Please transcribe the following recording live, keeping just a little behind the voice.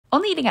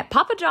only eating at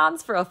Papa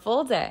John's for a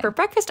full day. For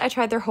breakfast, I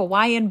tried their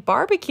Hawaiian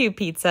barbecue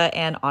pizza,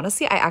 and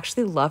honestly, I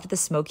actually loved the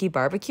smoky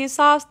barbecue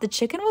sauce. The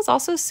chicken was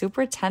also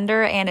super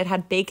tender, and it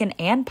had bacon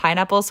and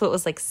pineapple, so it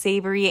was like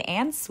savory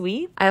and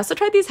sweet. I also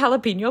tried these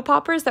jalapeno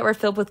poppers that were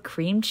filled with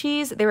cream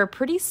cheese. They were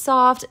pretty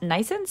soft,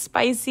 nice and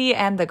spicy,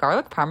 and the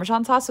garlic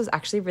parmesan sauce was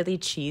actually really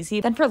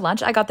cheesy. Then for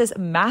lunch, I got this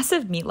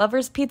massive Meat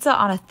Lovers pizza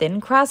on a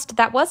thin crust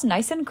that was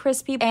nice and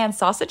crispy, and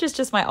sausage is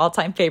just my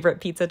all-time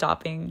favorite pizza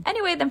topping.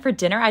 Anyway, then for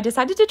dinner, I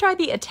decided to try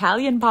the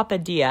Italian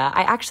papadilla.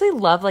 I actually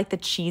love like the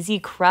cheesy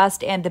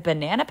crust, and the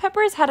banana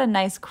peppers had a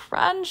nice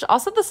crunch.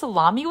 Also, the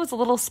salami was a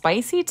little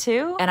spicy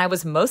too, and I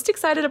was most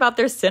excited about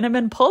their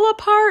cinnamon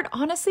pull-apart.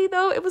 Honestly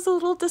though, it was a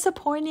little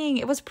disappointing.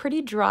 It was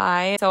pretty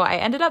dry, so I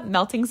ended up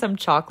melting some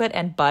chocolate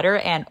and butter,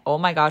 and oh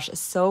my gosh,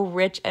 so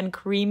rich and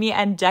creamy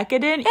and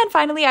decadent. And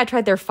finally, I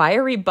tried their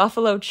fiery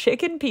buffalo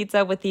chicken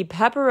pizza with the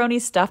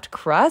pepperoni stuffed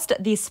crust.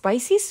 The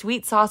spicy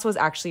sweet sauce was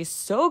actually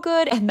so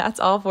good, and that's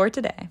all for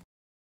today.